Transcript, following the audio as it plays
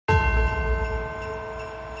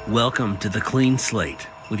Welcome to The Clean Slate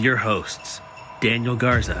with your hosts, Daniel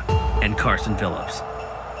Garza and Carson Phillips,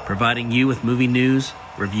 providing you with movie news,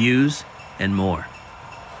 reviews, and more.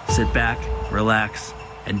 Sit back, relax,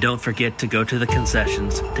 and don't forget to go to the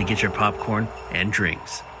concessions to get your popcorn and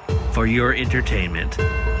drinks. For your entertainment,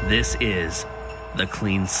 this is The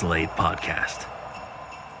Clean Slate Podcast.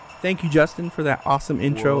 Thank you, Justin, for that awesome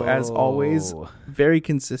intro. As always, very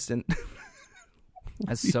consistent.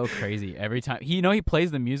 That's so crazy. Every time he plays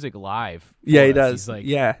the music live. Yeah, he us. does. He's like,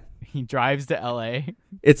 yeah, he drives to LA.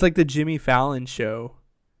 it's like the Jimmy Fallon show,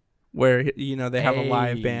 where they have a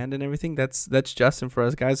live Hey. band and everything. That's Justin for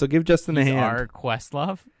us guys. So give Justin a He's hand. our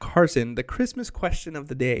Questlove. Carson, the Christmas question of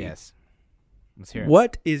the day. Yes. Let's hear it.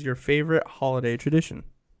 What is your favorite holiday tradition?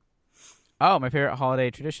 Oh, my favorite holiday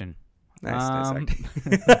tradition. Nice acting.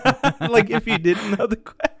 Like if you didn't know the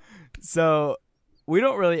question. So we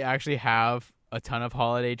don't really actually have a ton of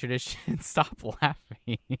holiday traditions. Stop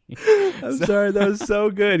laughing. I'm sorry, that was so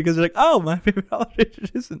good because you're like, oh, my favorite holiday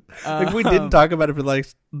tradition. Like we didn't talk about it for like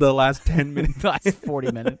the last 10 minutes. The last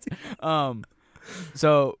 40 minutes.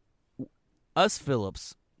 So us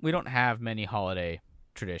Phillips, we don't have many holiday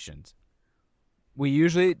traditions. We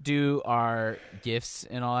usually do our gifts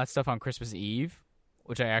and all that stuff on Christmas Eve,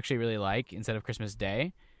 which I actually really like, instead of Christmas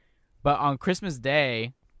Day. But on Christmas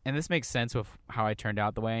Day, and this makes sense with how I turned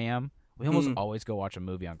out the way I am, we almost always go watch a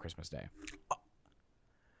movie on Christmas Day.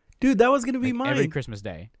 Dude, that was going to be Like mine. every Christmas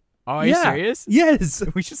Day. Oh, are you serious? Yes.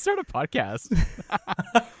 We should start a podcast.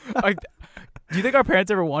 Like, do you think our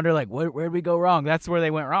parents ever wonder, like, where did we go wrong? That's where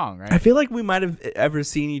they went wrong, right? I feel like we might have ever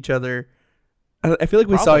seen each other. I feel like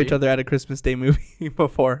we saw Probably. each other at a Christmas Day movie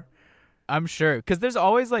before. I'm sure. Because there's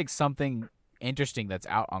always, like, something interesting that's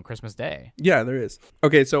out on Christmas Day. Yeah, there is.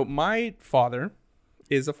 Okay, so my father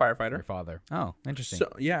is a firefighter. Your father. Oh, interesting.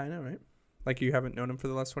 So yeah, I know, right? Like you haven't known him for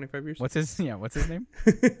the last 25 years. What's his name?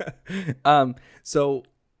 So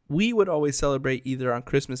we would always celebrate either on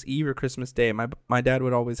Christmas Eve or Christmas Day. My dad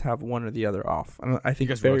would always have one or the other off. I think You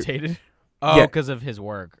guys very, rotated? Oh, Yeah. because of his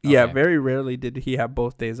work. Yeah, Okay. very rarely did he have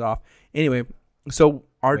both days off. Anyway, so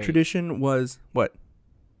our Wait. tradition was what?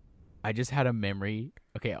 I just had a memory.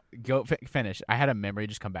 Okay, go finish. I had a memory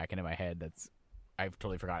just come back into my head I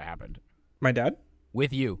totally forgot it happened. My dad?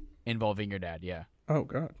 With you, involving your dad, yeah. Oh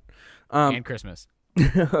God. And Christmas.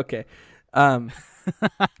 Okay.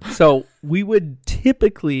 So we would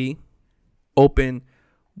typically open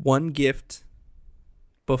one gift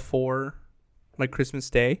before like Christmas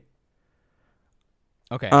Day.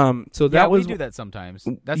 Okay. So that we was do that sometimes.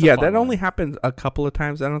 That's yeah, a fun that one. only happened a couple of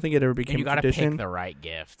times. I don't think it ever And became you a gotta tradition. pick the right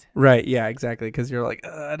gift. Right, yeah, exactly. Because you're like,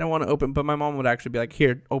 I don't want to open, but my mom would actually be like,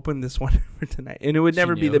 "Here, open this one for tonight," and it would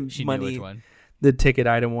never be the She knew money, which one. the ticket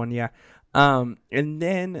item one. Yeah, and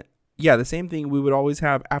then yeah, the same thing. We would always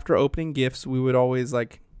have after opening gifts. We would always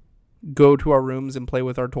like go to our rooms and play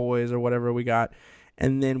with our toys or whatever we got,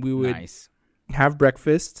 and then we would Nice. have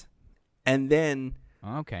breakfast, and then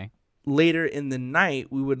Okay. later in the night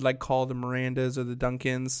we would like call the Mirandas or the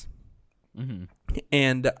Duncans. Mm-hmm.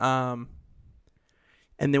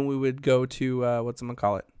 And then we would go to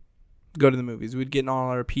go to the movies. We'd get in all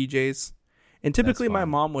our PJs, and typically my fun.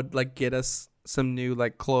 mom would like get us some new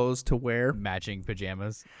like clothes to wear. Matching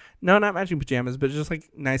pajamas. No, not matching pajamas, but just like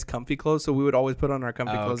nice comfy clothes. So we would always put on our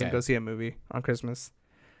comfy clothes and okay. go see a movie on Christmas.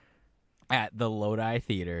 At the Lodi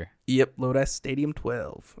Theater. Yep, Lodi Stadium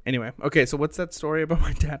 12. Anyway, okay, so what's that story about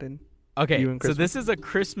my dad and Okay, you and so Christmas? this is a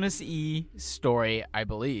Christmas-y story, I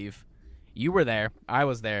believe. You were there. I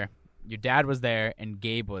was there. Your dad was there, and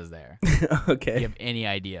Gabe was there. Do Okay. you have any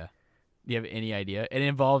idea? Do you have any idea? It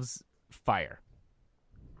involves fire.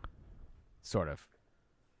 Sort of.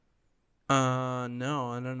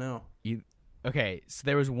 No, I don't know. Okay, so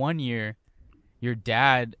there was one year your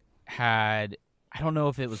dad had, I don't know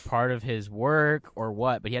if it was part of his work or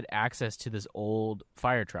what, but he had access to this old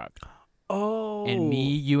fire truck. Oh. And me,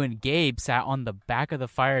 you, and Gabe sat on the back of the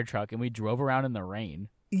fire truck, and we drove around in the rain.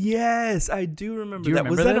 Yes, I do remember Do you that.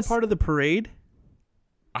 remember Was that this? a part of the parade?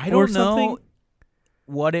 I Or don't know something?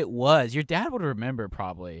 what it was. Your dad would remember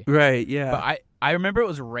probably. Right, yeah. But I remember it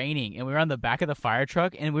was raining, and we were on the back of the fire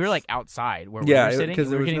truck, and we were like outside where we Yeah, were sitting, because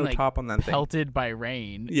and we there were was getting no like top on that thing. pelted by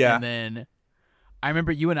rain. Yeah. And then I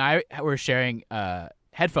remember you and I were sharing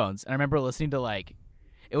headphones, and I remember listening to like,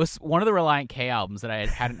 it was one of the Reliant K albums that I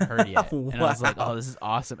hadn't heard yet. And I was like, Wow. oh, this is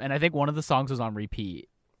awesome. And I think one of the songs was on repeat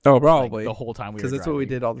Oh, like, probably. the whole time we were Because that's what we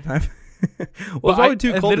driving. did all the time. Well, it's But probably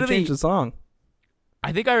too I cold to literally- change the song.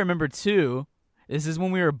 I think I remember too. This is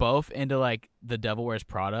when we were both into like The Devil Wears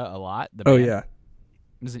Prada a lot. The Oh, band. yeah.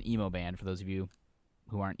 It was an emo band for those of you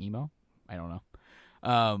who aren't emo. I don't know.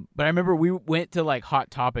 But I remember we went to like Hot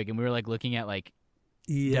Topic and we were like looking at like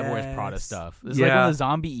Devil Wears Prada stuff. This is Yeah. like when the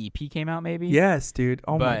zombie EP came out, maybe. Yes, dude.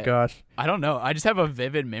 Oh my But gosh. I don't know. I just have a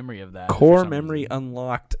vivid memory of that. for Core some memory reason.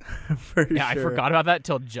 unlocked for Yeah, sure. I forgot about that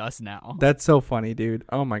till just now. That's so funny, dude.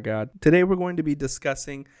 Oh my god. Today we're going to be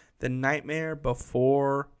discussing The Nightmare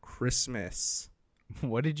Before Christmas.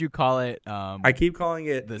 What did you call it? I keep calling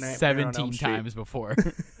it The Nightmare on Elm 17 Street. times before.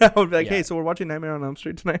 I would be like, Yeah. hey, so we're watching Nightmare on Elm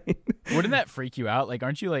Street tonight. Wouldn't that freak you out? Like,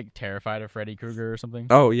 aren't you like terrified of Freddy Krueger or something?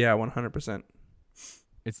 Oh yeah, 100%.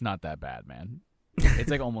 It's not that bad, man.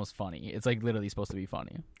 It's like almost funny. It's like literally supposed to be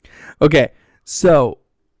funny. Okay, so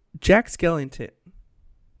Jack Skellington,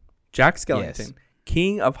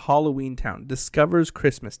 king of Halloween Town, discovers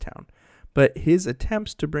Christmas Town, but his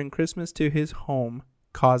attempts to bring Christmas to his home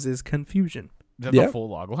causes confusion. Is that Yeah. the full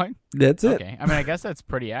log line? That's it. Okay. I mean, I guess that's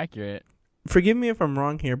pretty accurate. Forgive me if I'm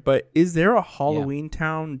wrong here, but is there a Halloween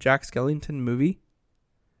Town Jack Skellington movie?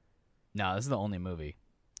 No, this is the only movie.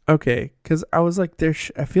 Okay, because I was like,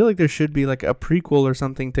 I feel like there should be like a prequel or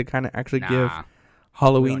something to kind of actually give Nah.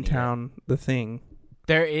 Halloween need it. Town the thing.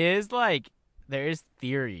 There is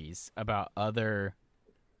theories about other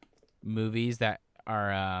movies that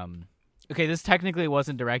are okay, this technically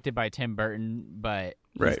wasn't directed by Tim Burton, but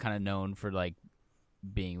he's Right. kind of known for like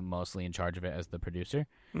being mostly in charge of it as the producer.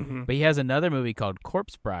 Mm-hmm. But he has another movie called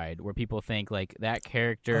Corpse Bride where people think like that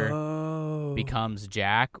character Oh. becomes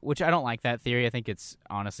Jack, which I don't like that theory. I think it's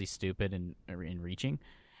honestly stupid and in reaching.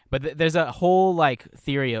 But there's a whole like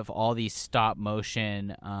theory of all these stop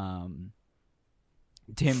motion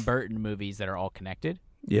Tim Burton movies that are all connected.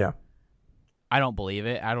 Yeah. I don't believe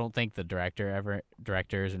it. I don't think the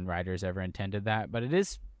directors and writers ever intended that, but it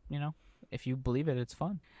is, if you believe it, it's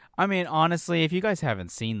fun. I mean, honestly, if you guys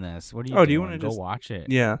haven't seen this, what are you doing? Do you want to go just watch it?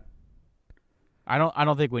 Yeah. I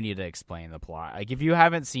don't think we need to explain the plot. Like if you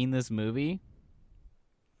haven't seen this movie,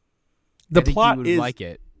 The I think plot you would is like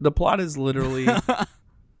it. the plot is literally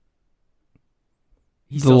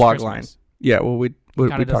He the steals log Christmas. line. Yeah. Well, we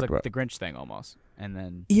Kind of does talked like about. the Grinch thing almost, and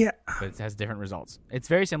then Yeah. but it has different results. It's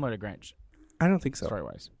very similar to Grinch I don't think so. story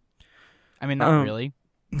wise. I mean, not really,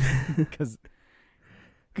 Because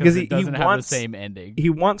because he it doesn't have wants- the same ending. he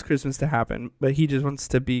wants Christmas to happen, but he just wants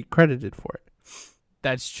to be credited for it.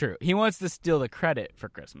 That's true. He wants to steal the credit for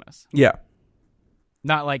Christmas, Yeah.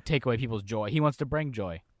 not like take away people's joy. He wants to bring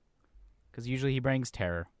joy, because usually he brings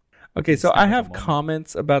terror. Okay, so It's I not have like a moment.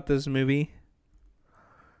 comments about this movie.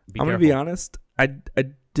 Be I'm gonna be careful. honest. I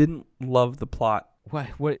didn't love the plot.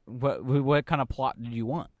 What kind of plot did you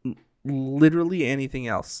want? Literally anything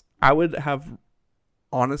else. I would have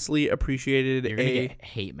honestly appreciated You're gonna get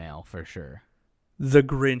hate mail for sure. the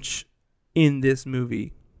Grinch in this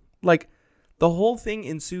movie. Like the whole thing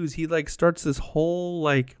ensues. He like starts this whole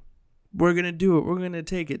like, we're gonna do it. We're gonna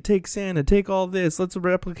take it. Take Santa. Take all this. Let's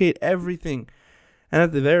replicate everything. And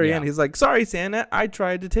at the very Yeah. end, he's like, "Sorry, Santa. I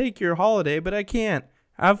tried to take your holiday, but I can't.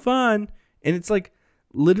 Have fun." And it's like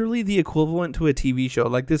literally the equivalent to a TV show.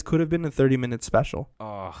 Like this could have been a 30-minute special.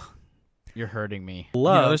 Oh, you're hurting me.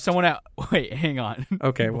 Loved. There's someone out. Wait, hang on.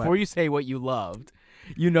 Okay, Before what? you say what you loved,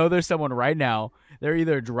 there's someone right now. They're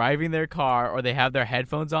either driving their car or they have their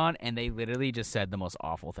headphones on, and they literally just said the most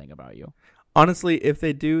awful thing about you. Honestly, if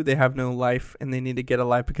they do, they have no life and they need to get a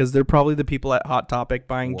life because they're probably the people at Hot Topic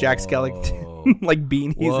buying Jack Skellington like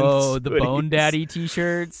beanies. Whoa, and the Bone hoodies. Daddy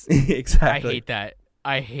T-shirts. Exactly. I hate that.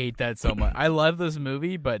 I hate that so much. I love this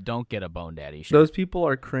movie, but don't get a Bone Daddy shirt. Those people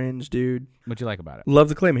are cringe, dude. What you like about it? Love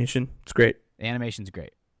the claymation. It's great. The animation's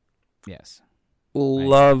great. Yes.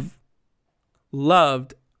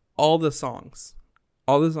 Loved all the songs.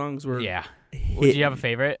 All the songs were Yeah. hit. Would you have a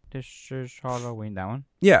favorite? This is Halloween. That one.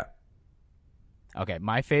 Yeah. Okay,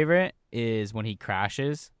 my favorite is when he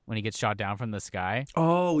crashes, when he gets shot down from the sky.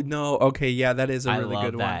 Oh no. Okay, yeah, that is a I really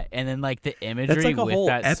love good that. And then like the imagery like a with whole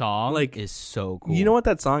that song like- is so cool. one. You know what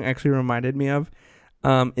that song actually reminded me of?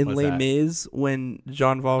 In What's Les that? Mis when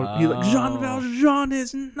Jean Valjean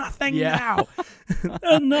is nothing Yeah. now.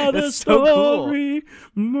 Another That's so cool. story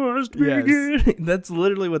must Yes. begin. That's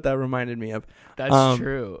literally what that reminded me of. That's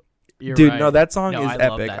true. You're Dude, right. no, that song No, is I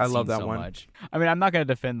epic. Love I love scene that so one. much. I mean, I'm not going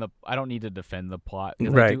to I don't need to defend the plot.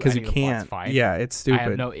 Right, because because you can't. Yeah, it's I stupid.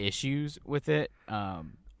 have no issues with it.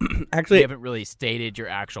 You Actually, haven't really stated your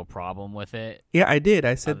actual problem with it. yeah, I did.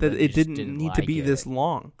 I said Other that than you it just didn't didn't need to like be it. this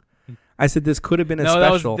long. I said this could have been a No,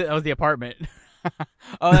 special. that was the apartment.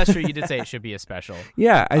 Oh, that's true. You did say it should be a special.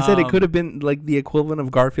 Yeah, I said it Um, could have been like the equivalent of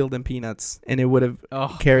Garfield and Peanuts, and it would have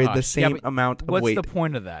Oh, carried the gosh. Yeah, same but amount of What's weight. the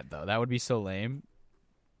point of that, though? That would be so lame.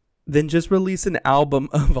 Then just release an album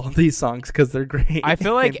of all these songs because they're great. I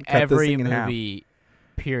feel like and cut this every thing in half. movie,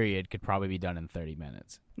 period, could probably be done in 30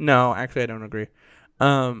 minutes. No, actually, I don't agree.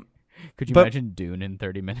 Could you But- imagine Dune in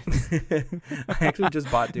 30 minutes? I actually just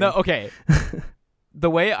bought Dune. No, okay. The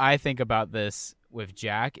way I think about this with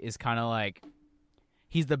Jack is kind of like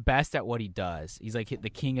he's the best at what he does. He's like the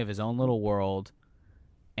king of his own little world.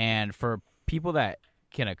 And for people that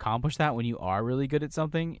can accomplish that when you are really good at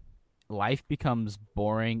something, life becomes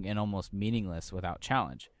boring and almost meaningless without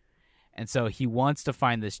challenge. And so he wants to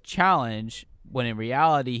find this challenge when in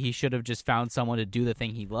reality he should have just found someone to do the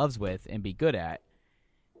thing he loves with and be good at.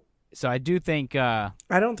 So I do think I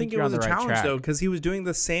don't think it you're was on a the right challenge track. though, because he was doing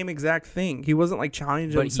the same exact thing. He wasn't like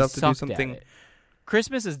challenging but he himself to do sucked something at it.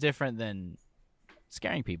 Christmas is different than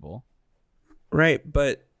scaring people. right,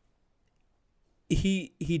 but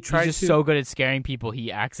he tried He's just to so good at scaring people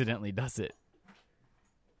he accidentally does it.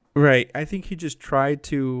 right. I think he just tried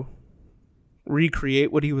to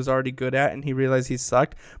recreate what he was already good at, and he realized he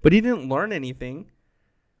sucked. But he didn't learn anything.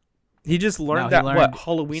 He just learned he that learned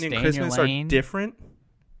Halloween and stay in your Christmas are lane. different.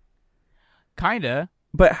 Kinda.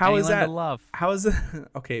 But how And he is learned that? to love. How is it?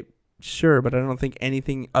 Okay, sure, but I don't think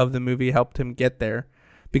anything of the movie helped him get there,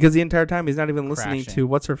 because the entire time he's not even listening Crashing. to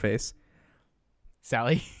what's her face.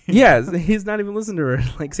 Sally. Yeah, he's not even listening to her.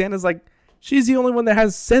 Like Santa's like, she's the only one that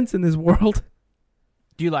has sense in this world.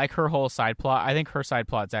 Do you like her whole side plot? I think her side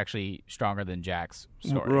plot's actually stronger than Jack's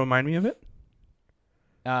story. Remind me of it.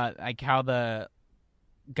 Like how the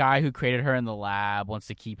guy who created her in the lab wants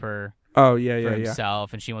to keep her Oh yeah, for yeah, yeah.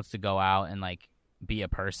 himself, and she wants to go out and like be a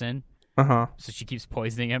person. Uh huh. So she keeps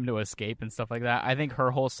poisoning him to escape and stuff like that. I think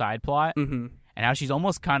her whole side plot Mm-hmm. and how she's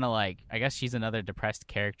almost kind of like, I guess she's another depressed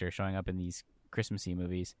character showing up in these Christmassy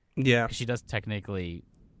movies. Yeah. 'Cause she does technically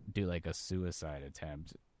do like a suicide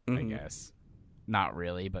attempt, I Mhm. guess. Not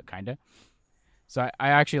really, but kind of. So I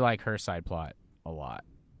actually like her side plot a lot.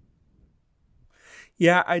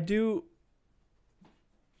 Yeah, I do.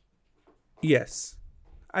 Yes,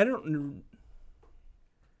 I don't.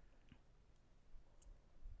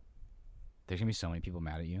 There's going to be so many people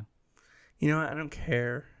mad at you. You know what? I don't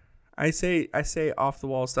care. I say off the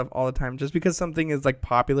wall stuff all the time. Just because something is like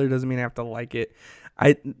popular doesn't mean I have to like it.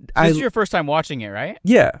 This is your first time watching it, right?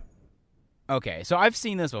 Yeah, Okay, so I've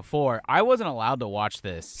seen this before. I wasn't allowed to watch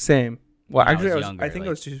this. same. Well, When I actually, was younger, I think I like-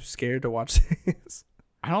 was too scared to watch this.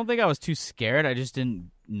 I don't think I was too scared. I just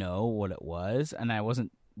didn't know what it was, and I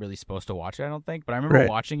wasn't really supposed to watch it, I don't think. But I remember Right.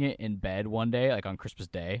 watching it in bed one day, like on Christmas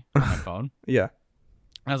Day, on my phone. Yeah.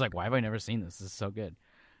 And I was like, why have I never seen this? This is so good.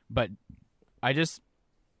 But I just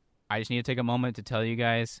need to take a moment to tell you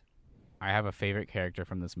guys I have a favorite character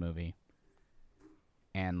from this movie.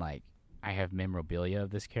 And like I have memorabilia of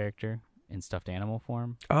this character in stuffed animal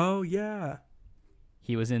form. Oh yeah.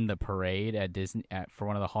 He was in the parade at Disney for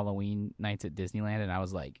one of the Halloween nights at Disneyland, and I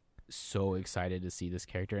was like so excited to see this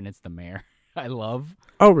character, and it's the mayor. I love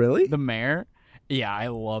Oh really? the mayor. Yeah, I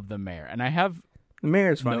love the mayor. And I have The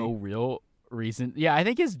mayor's funny. no real reason. Yeah, I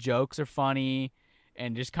think his jokes are funny,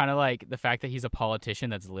 and just kind of like the fact that he's a politician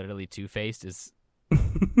that's literally two-faced is.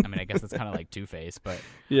 I mean, I guess that's kind of like Two-Face, but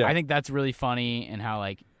Yeah. I think that's really funny, and how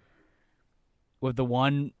like with the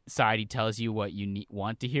one side he tells you what you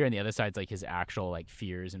want to hear, and the other side's like his actual like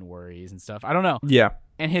fears and worries and stuff. I don't know, Yeah.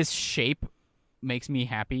 and his shape makes me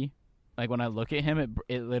happy. Like when I look at him,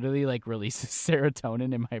 it literally like releases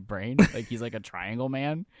serotonin in my brain. Like he's like a triangle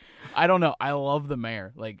man. I don't know. I love the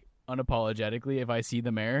mayor. Like unapologetically, if I see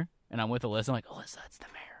the mayor and I'm with Alyssa, I'm like, Alyssa, it's the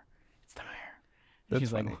mayor. It's the mayor. And That's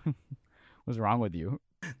she's funny. like, what's wrong with you?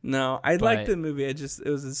 No, I liked But- the movie. It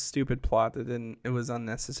was a stupid plot that didn't. It was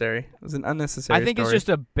unnecessary. It was an unnecessary. I think story. it's just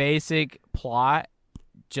a basic plot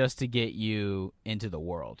just to get you into the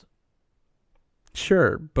world.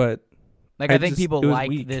 Sure, but Like I I think just- people it was like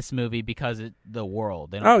weak. this movie because the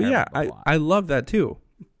world. They don't oh care yeah, about the plot. I love that too.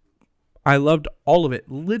 I loved all of it.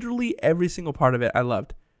 Literally every single part of it. I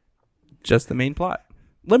loved. Just the main plot.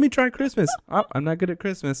 Let me try Christmas. Oh, I'm not good at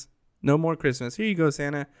Christmas. No more Christmas. Here you go,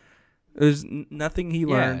 Santa. There's nothing he yeah,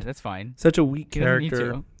 learned. that's fine. Such a weak He doesn't need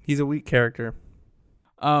character. to. He's a weak character.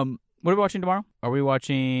 What are we watching tomorrow? Are we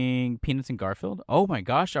watching Peanuts and Garfield? Oh my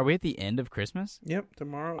gosh, are we at the end of Christmas? Yep.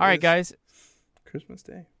 Tomorrow. All right, is guys. Christmas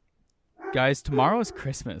Day. Guys, tomorrow is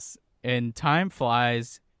Christmas, and time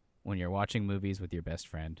flies when you're watching movies with your best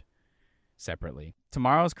friend separately.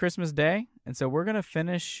 Tomorrow's Christmas Day, and so we're gonna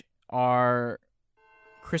finish our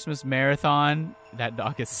Christmas marathon. That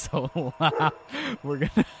dog is so loud. We're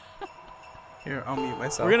gonna. Here, I'll mute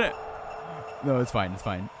myself. We're gonna. No, it's fine. It's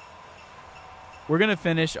fine. We're gonna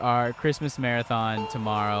finish our Christmas marathon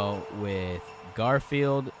tomorrow with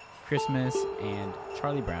Garfield Christmas and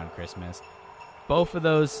Charlie Brown Christmas. Both of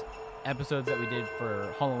those episodes that we did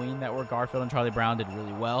for Halloween that were Garfield and Charlie Brown did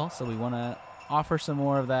really well, so we want to offer some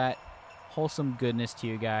more of that wholesome goodness to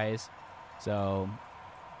you guys. So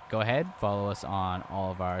go ahead, follow us on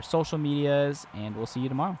all of our social medias, and we'll see you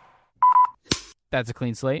tomorrow. That's a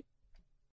clean slate.